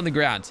just want this on the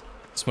ground.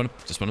 Just want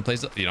to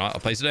place it. You know, I'll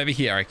place it over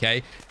here.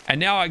 Okay. And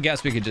now I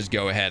guess we could just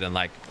go ahead and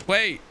like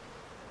wait.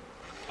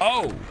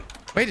 Oh,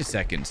 wait a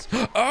second.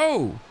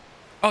 Oh,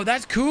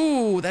 that's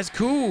cool. That's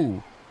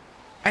cool.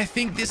 I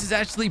think this is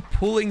actually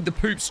pulling the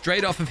poop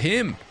straight off of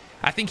him.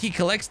 I think he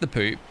collects the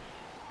poop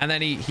and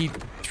then he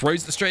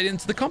throws it straight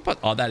into the compost.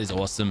 Oh, that is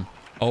awesome.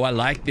 Oh, I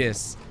like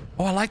this.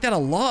 Oh, I like that a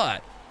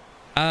lot.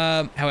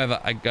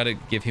 However, I gotta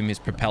give him his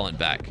propellant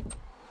back.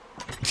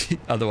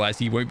 Otherwise,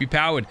 he won't be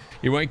powered.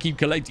 He won't keep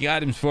collecting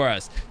items for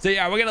us. So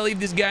yeah, we're gonna leave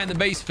this guy in the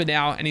base for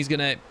now, and he's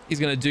gonna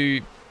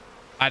do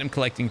item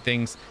collecting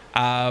things.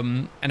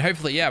 And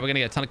hopefully, yeah, we're gonna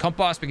get a ton of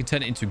compost. We can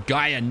turn it into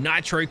Gaia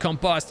Nitro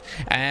compost,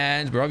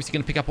 and we're obviously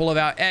gonna pick up all of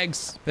our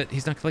eggs. But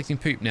he's not collecting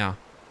poop now,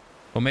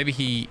 or maybe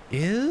he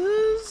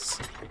is.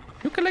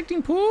 You're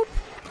collecting poop.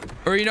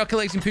 Or are you not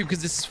collecting poop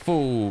because this is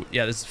full?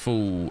 Yeah, this is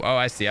full. Oh,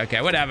 I see.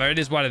 Okay, whatever. It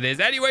is what it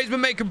is. Anyways, we're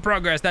making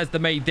progress. That's the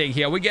main thing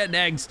here. We're getting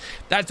eggs.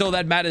 That's all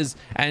that matters.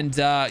 And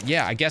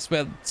yeah, I guess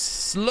we're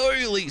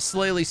slowly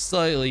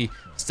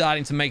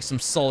starting to make some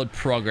solid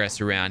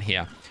progress around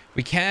here.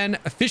 We can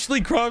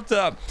officially craft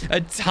up a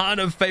ton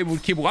of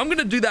fabled kibble. I'm going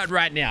to do that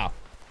right now.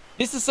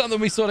 This is something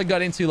we sort of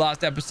got into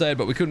last episode,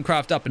 but we couldn't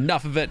craft up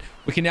enough of it.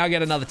 We can now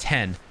get another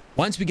 10.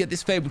 Once we get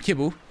this fabled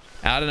kibble,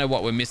 I don't know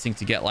what we're missing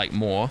to get like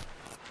more.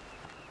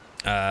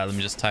 Let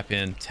me just type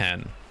in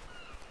 10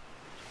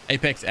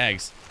 apex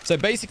eggs. So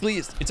basically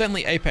it's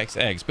only apex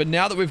eggs, but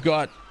now that we've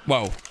got,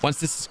 well,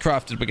 once this is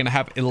crafted, we're gonna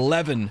have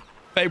 11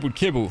 fabled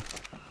kibble.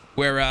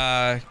 We're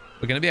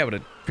gonna be able to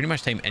pretty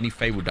much tame any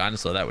fabled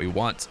dinosaur that we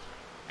want.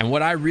 And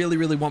what I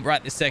really want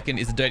right this second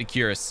is a Dirty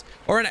Curus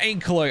or an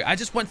Anklo. I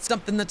just want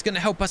something that's gonna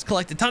help us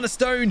collect a ton of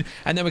stone,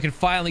 and then we can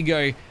finally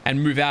go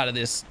and move out of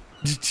this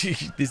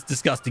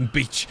disgusting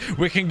beach.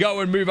 We can go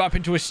and move up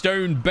into a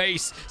stone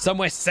base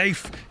somewhere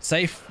safe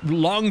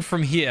long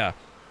from here,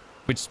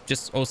 which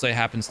just also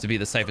happens to be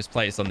the safest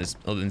place on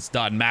this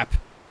darn map.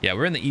 Yeah,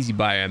 we're in the easy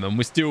biome and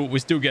we're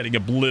still getting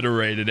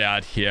obliterated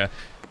out here.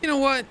 You know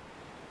what?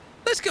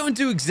 Let's go and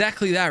do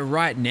exactly that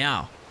right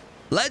now.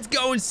 Let's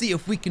go and see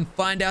if we can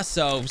find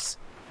ourselves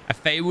a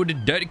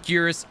fabled Dirty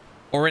Curus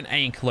or an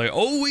Anklo.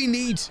 All we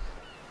need,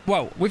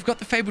 well, we've got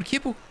the fabled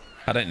kibble.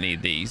 I don't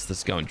need these.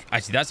 Let's go and...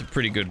 Actually, that's a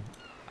pretty good...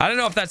 I don't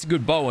know if that's a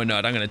good bow or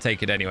not. I'm going to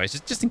take it anyways,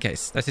 just in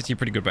case. That's actually a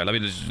pretty good bow. Let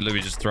me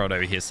just throw it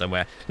over here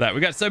somewhere. Look, we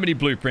got so many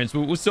blueprints.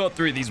 We'll sort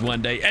through these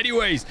one day.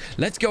 Anyways,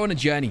 let's go on a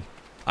journey.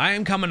 I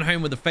am coming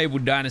home with a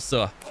fabled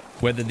dinosaur,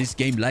 whether this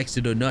game likes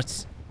it or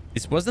not.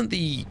 This wasn't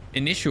the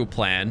initial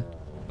plan,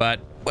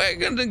 but we're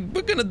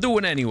gonna do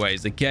it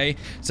anyways, okay?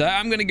 So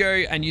I'm going to go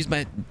and use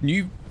my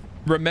new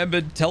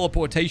remembered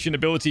teleportation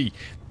ability.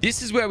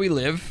 This is where we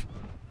live.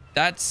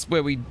 That's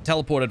where we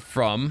teleported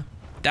from.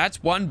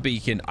 That's one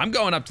beacon. I'm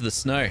going up to the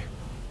snow.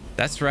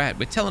 That's right.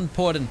 We're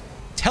teleporting,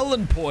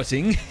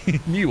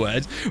 new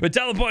words. We're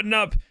teleporting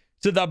up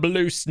to the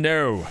blue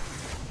snow.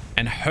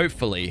 And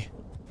hopefully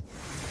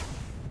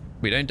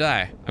we don't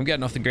die. I'm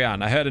getting off the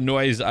ground. I heard a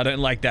noise. I don't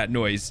like that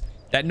noise.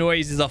 That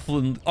noise is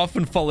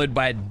often followed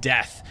by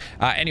death.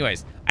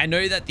 Anyways, I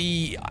know that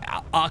the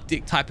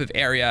Arctic type of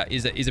area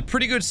is a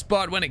pretty good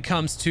spot when it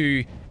comes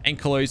to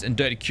Anklos and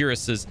Dirty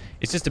Curuses.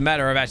 It's just a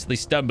matter of actually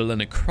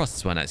stumbling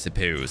across one, I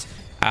suppose.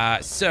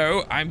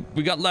 So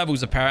we got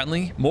levels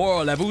apparently,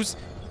 more levels.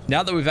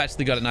 Now that we've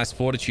actually got a nice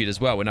fortitude as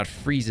well, we're not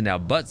freezing our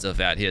butts off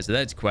out here, so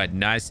that's quite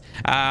nice.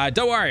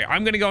 Don't worry,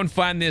 I'm gonna go and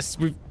find this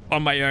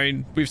on my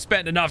own. We've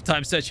spent enough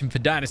time searching for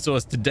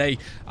dinosaurs today.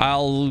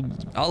 I'll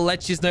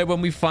let you know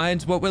when we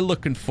find what we're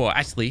looking for.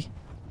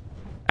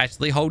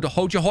 Actually,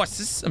 hold your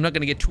horses. I'm not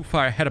going to get too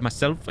far ahead of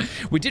myself.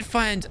 We did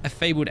find a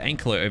fabled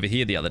Anklo over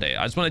here the other day.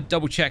 I just want to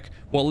double check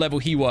what level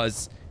he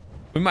was.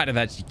 We might have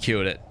actually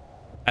killed it.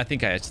 I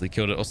think I actually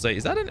killed it. Also,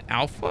 is that an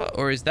alpha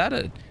or is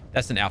that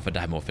that's an alpha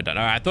dimorphodon? All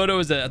right, I thought it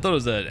was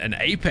an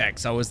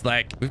apex. I was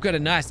like, we've got a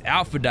nice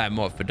alpha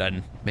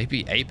dimorphodon.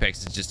 Maybe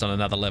apex is just on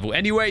another level.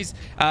 Anyways,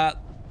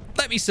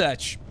 let me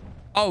search.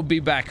 I'll be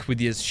back with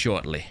you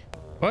shortly.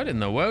 What in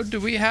the world do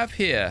we have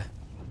here?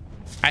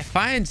 I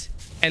find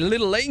a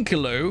little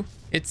Anklo.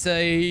 It's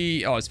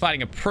it's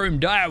fighting a prone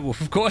direwolf.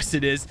 Of course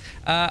it is.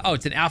 Oh,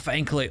 it's an alpha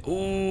Anklo.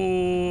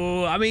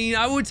 Oh, I mean,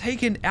 I would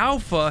take an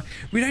alpha.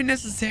 We don't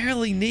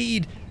necessarily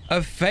need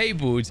a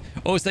fabled.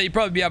 Also, you'd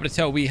probably be able to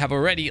tell we have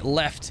already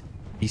left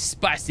the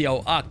spicy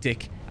old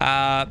Arctic.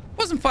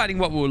 Wasn't finding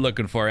what we were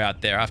looking for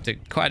out there after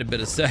quite a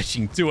bit of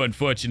searching too,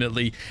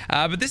 unfortunately.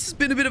 But this has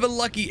been a bit of a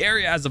lucky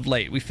area as of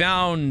late. We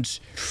found...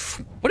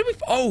 What did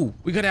we... Oh,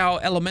 we got our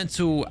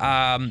elemental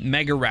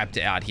Mega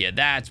Raptor out here.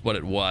 That's what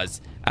it was.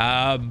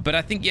 But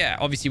I think, yeah,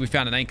 obviously we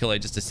found an Anklo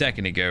just a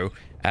second ago.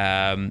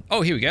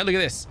 Oh, here we go. Look at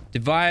this.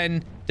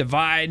 Divine.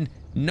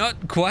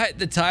 Not quite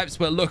the types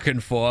we're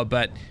looking for,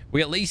 but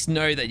we at least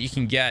know that you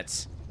can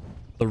get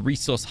the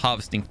resource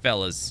harvesting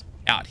fellas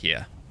out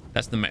here.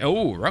 That's the...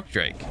 Oh, rock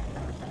drake.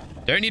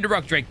 Don't need a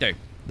rock drake, though.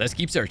 Let's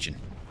keep searching.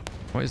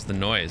 What is the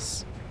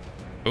noise?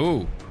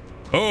 Oh.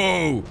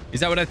 Oh! Is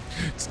that what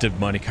it's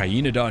demonic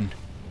hyena done?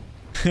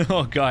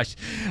 Oh, gosh.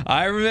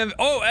 I remember.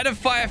 Oh, and a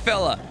fire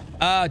fella.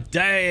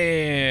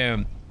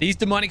 Damn. These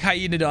demonic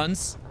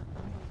hyenodons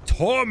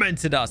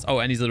tormented us. Oh,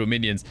 and these little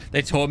minions.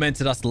 They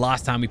tormented us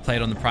last time we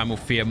played on the Primal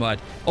Fear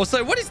mod.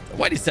 Also,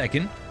 wait a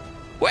second.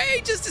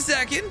 Wait just a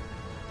second.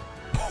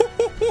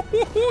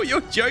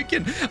 You're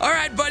joking. All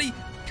right, buddy.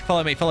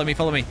 Follow me.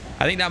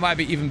 I think that might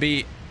even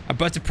be a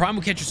bunch of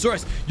Primal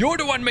Kentrosaurus. You're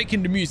the one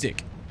making the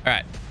music. All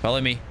right, follow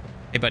me.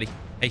 Hey, buddy.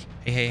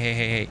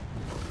 Hey.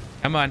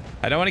 Come on.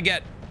 I don't want to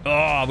get...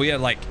 Oh, we are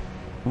like...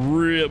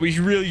 we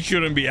really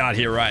shouldn't be out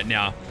here right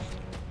now.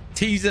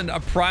 Teasing a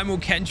Primal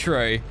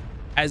Kentro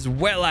as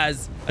well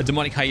as a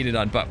demonic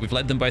hyenodon, but we've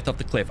led them both off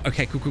the cliff.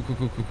 Okay,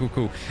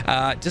 cool.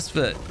 Just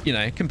for,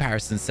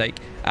 comparison's sake.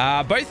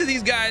 Both of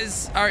these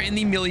guys are in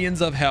the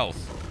millions of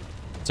health.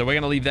 So we're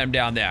going to leave them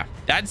down there.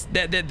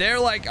 They're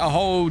like a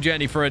whole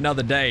journey for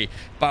another day.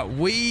 But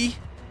we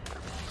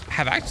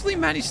have actually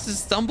managed to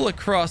stumble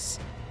across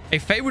a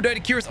Fabled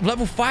Dodecurus of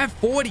level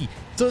 540.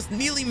 So it's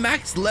nearly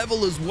max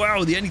level as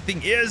well. The only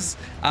thing is,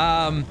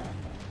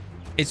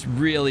 it's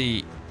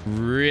really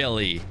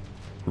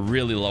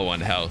low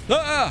on health.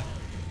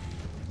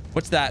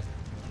 What's that?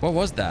 What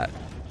was that?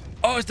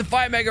 Oh, it's the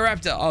Fire Mega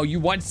Raptor. Oh, you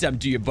want some,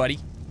 do you, buddy?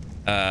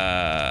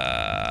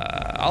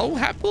 I'll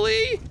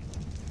happily.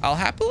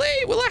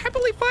 Will I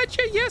happily fight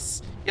you?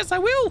 Yes, I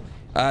will.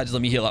 Just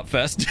let me heal up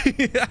first.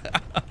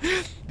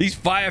 These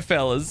fire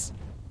fellas.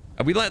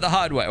 We learned the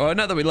hard way. Well,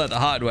 not that we learned the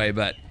hard way,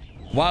 but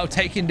while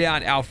taking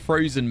down our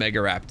frozen Mega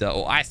Raptor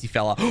or icy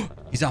fella,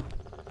 he's up.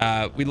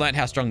 We learned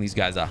how strong these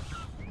guys are.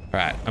 All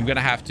right, I'm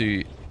gonna have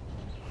to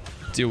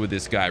deal with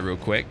this guy real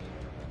quick.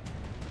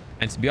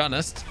 And to be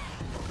honest,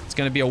 it's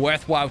going to be a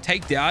worthwhile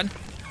takedown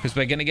because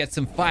we're going to get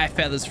some fire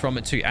feathers from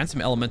it too and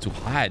some elemental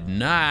hide.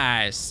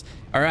 Nice.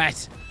 All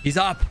right, he's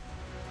up.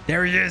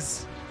 There he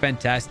is.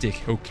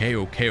 Fantastic. Okay.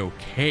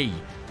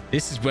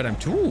 This is what I'm...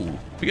 Ooh,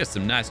 we got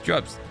some nice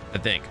drops, I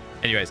think.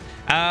 Anyways,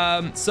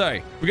 so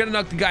we're going to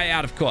knock the guy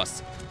out, of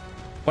course.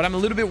 What I'm a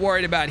little bit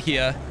worried about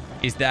here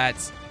is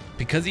that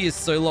because he is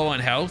so low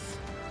on health,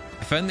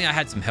 if only I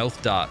had some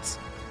health darts.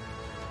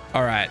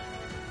 All right.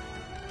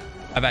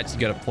 I've actually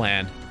got a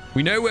plan.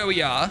 We know where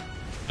we are.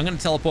 I'm going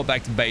to teleport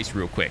back to base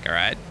real quick, all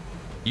right?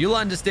 You'll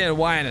understand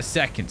why in a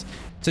second.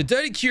 So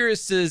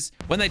Dodecuruses,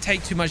 when they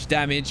take too much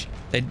damage,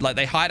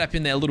 they hide up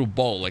in their little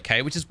bowl,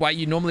 okay? Which is why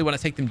you normally want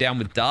to take them down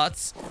with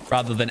darts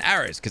rather than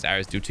arrows, because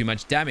arrows do too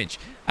much damage.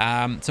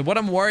 So what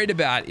I'm worried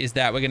about is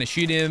that we're going to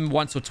shoot him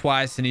once or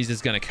twice, and he's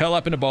just going to curl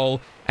up in a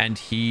bowl, and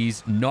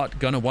he's not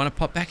going to want to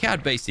pop back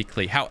out,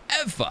 basically.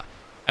 However,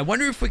 I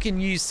wonder if we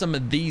can use some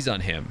of these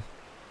on him.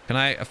 Can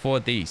I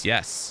afford these?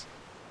 Yes.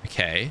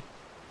 Okay.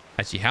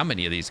 Actually, how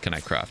many of these can I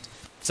craft?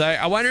 So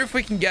I wonder if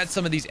we can get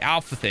some of these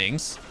alpha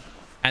things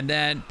and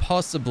then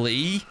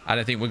possibly... I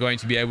don't think we're going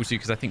to be able to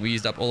because I think we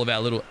used up all of our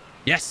little...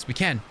 Yes, we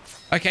can.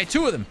 Okay,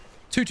 2 of them.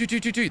 Two.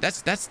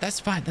 That's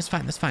fine.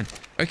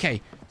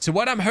 Okay, so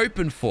what I'm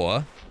hoping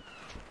for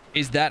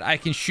is that I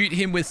can shoot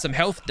him with some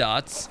health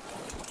darts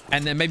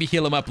and then maybe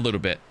heal him up a little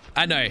bit.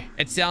 I know,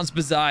 it sounds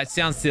bizarre. It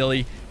sounds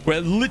silly.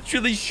 We're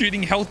literally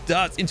shooting health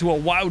darts into a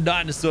wild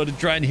dinosaur to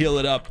try and heal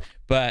it up.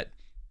 But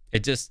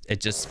it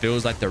just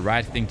feels like the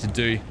right thing to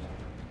do.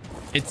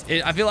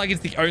 I feel like it's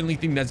the only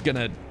thing that's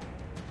gonna,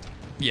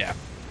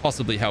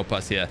 possibly help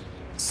us here.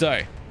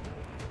 So,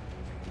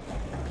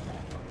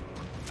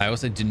 I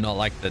also do not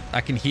like that.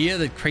 I can hear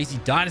the crazy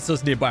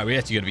dinosaurs nearby. We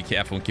actually got to be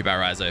careful and keep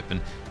our eyes open.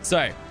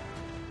 So,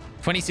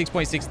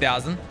 26.6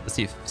 thousand. Let's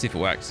see if it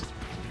works.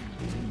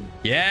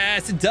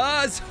 Yes, it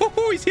does.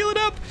 Oh, he's healing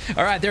up.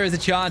 All right, there is a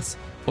chance.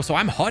 Also,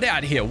 I'm hot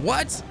out here.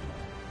 What?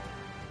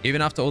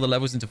 Even after all the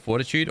levels into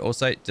Fortitude,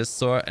 also just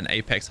saw an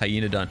Apex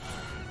Hyenodon.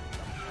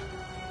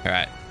 All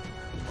right.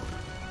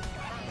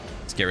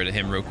 Let's get rid of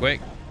him real quick.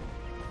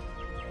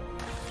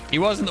 He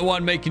wasn't the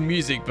one making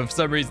music, but for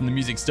some reason the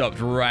music stopped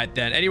right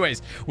then.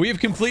 Anyways, we have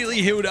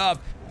completely healed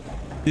up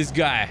this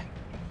guy.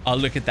 Oh,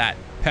 look at that.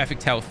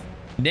 Perfect health.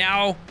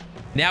 Now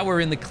we're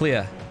in the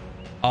clear.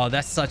 Oh,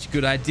 that's such a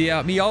good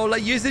idea.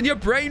 Miola, using your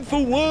brain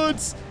for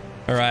once.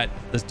 All right,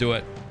 let's do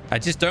it. I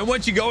just don't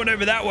want you going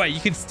over that way. You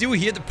can still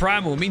hear the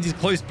Primal. It means he's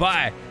close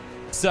by.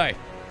 So,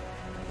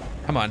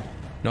 come on.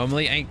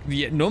 Normally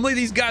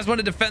these guys want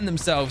to defend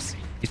themselves.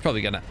 He's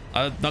probably gonna...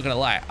 I'm not gonna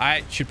lie.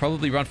 I should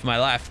probably run for my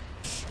life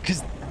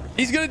because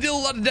he's gonna deal a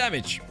lot of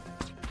damage.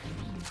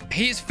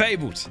 He is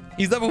fabled.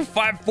 He's level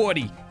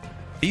 540.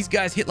 These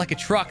guys hit like a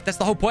truck. That's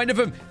the whole point of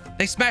them.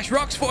 They smash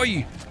rocks for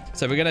you.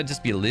 So we're gonna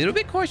just be a little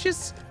bit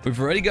cautious. We've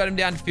already got him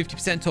down to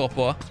 50%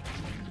 torpor.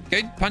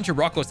 Go punch a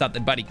rock or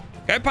something, buddy.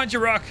 Go punch a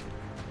rock.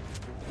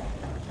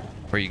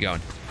 Where are you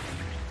going?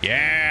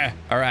 Yeah.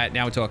 All right,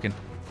 now we're talking.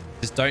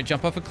 Just don't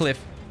jump off a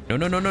cliff.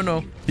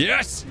 No.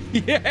 Yes.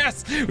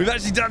 Yes. We've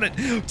actually done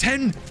it.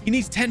 10. He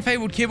needs 10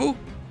 fabled kibble.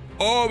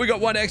 Oh, we got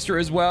 1 extra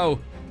as well.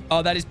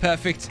 Oh, that is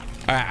perfect.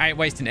 All right, I ain't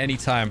wasting any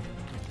time.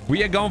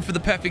 We are going for the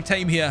perfect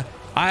team here.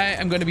 I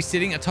am going to be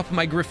sitting atop of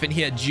my griffin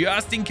here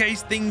just in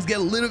case things get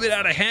a little bit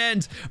out of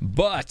hand.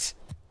 But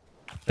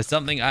for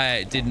something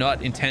I did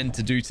not intend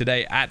to do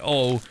today at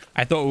all.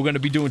 I thought we were going to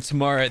be doing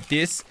tomorrow.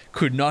 This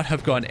could not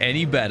have gone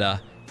any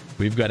better.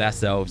 We've got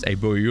ourselves a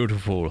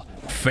beautiful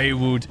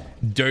fabled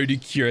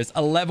Dodicurus.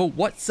 A level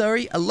what?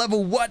 Sorry, a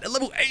level what? A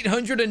level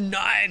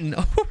 809.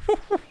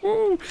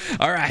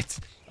 All right.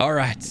 All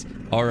right.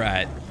 All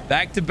right.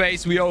 Back to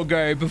base we all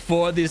go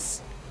before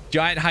this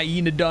giant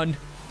hyena done.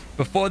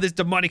 Before this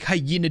demonic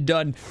hyena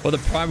done, or the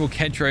primal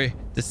Kentro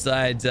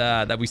decides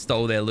that we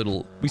stole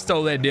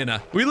their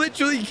dinner. We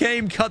literally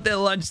came, cut their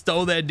lunch,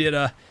 stole their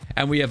dinner,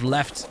 and we have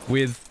left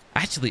with...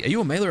 Actually, are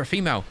you a male or a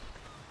female?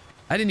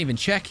 I didn't even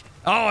check.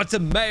 Oh, it's a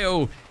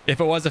male.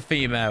 If it was a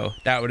female,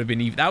 that would have been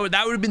even... That would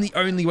have been the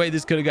only way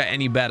this could have got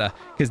any better,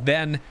 because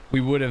then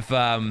we would have,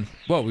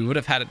 well, we would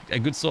have had a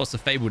good source of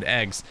fabled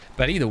eggs.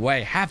 But either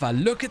way, have a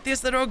look at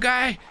this little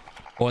guy.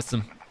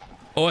 Awesome.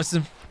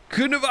 Awesome.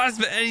 Couldn't have asked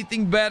for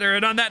anything better.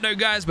 And on that note,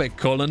 guys, we're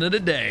calling it a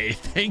day.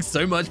 Thanks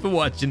so much for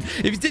watching.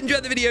 If you did enjoy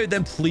the video,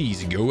 then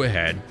please go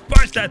ahead,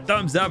 punch that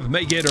thumbs up,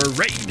 make it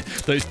rain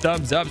those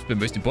thumbs ups. But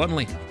most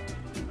importantly,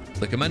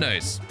 look at my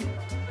nose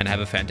and have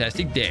a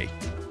fantastic day.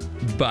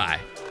 Bye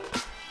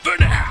for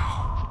now.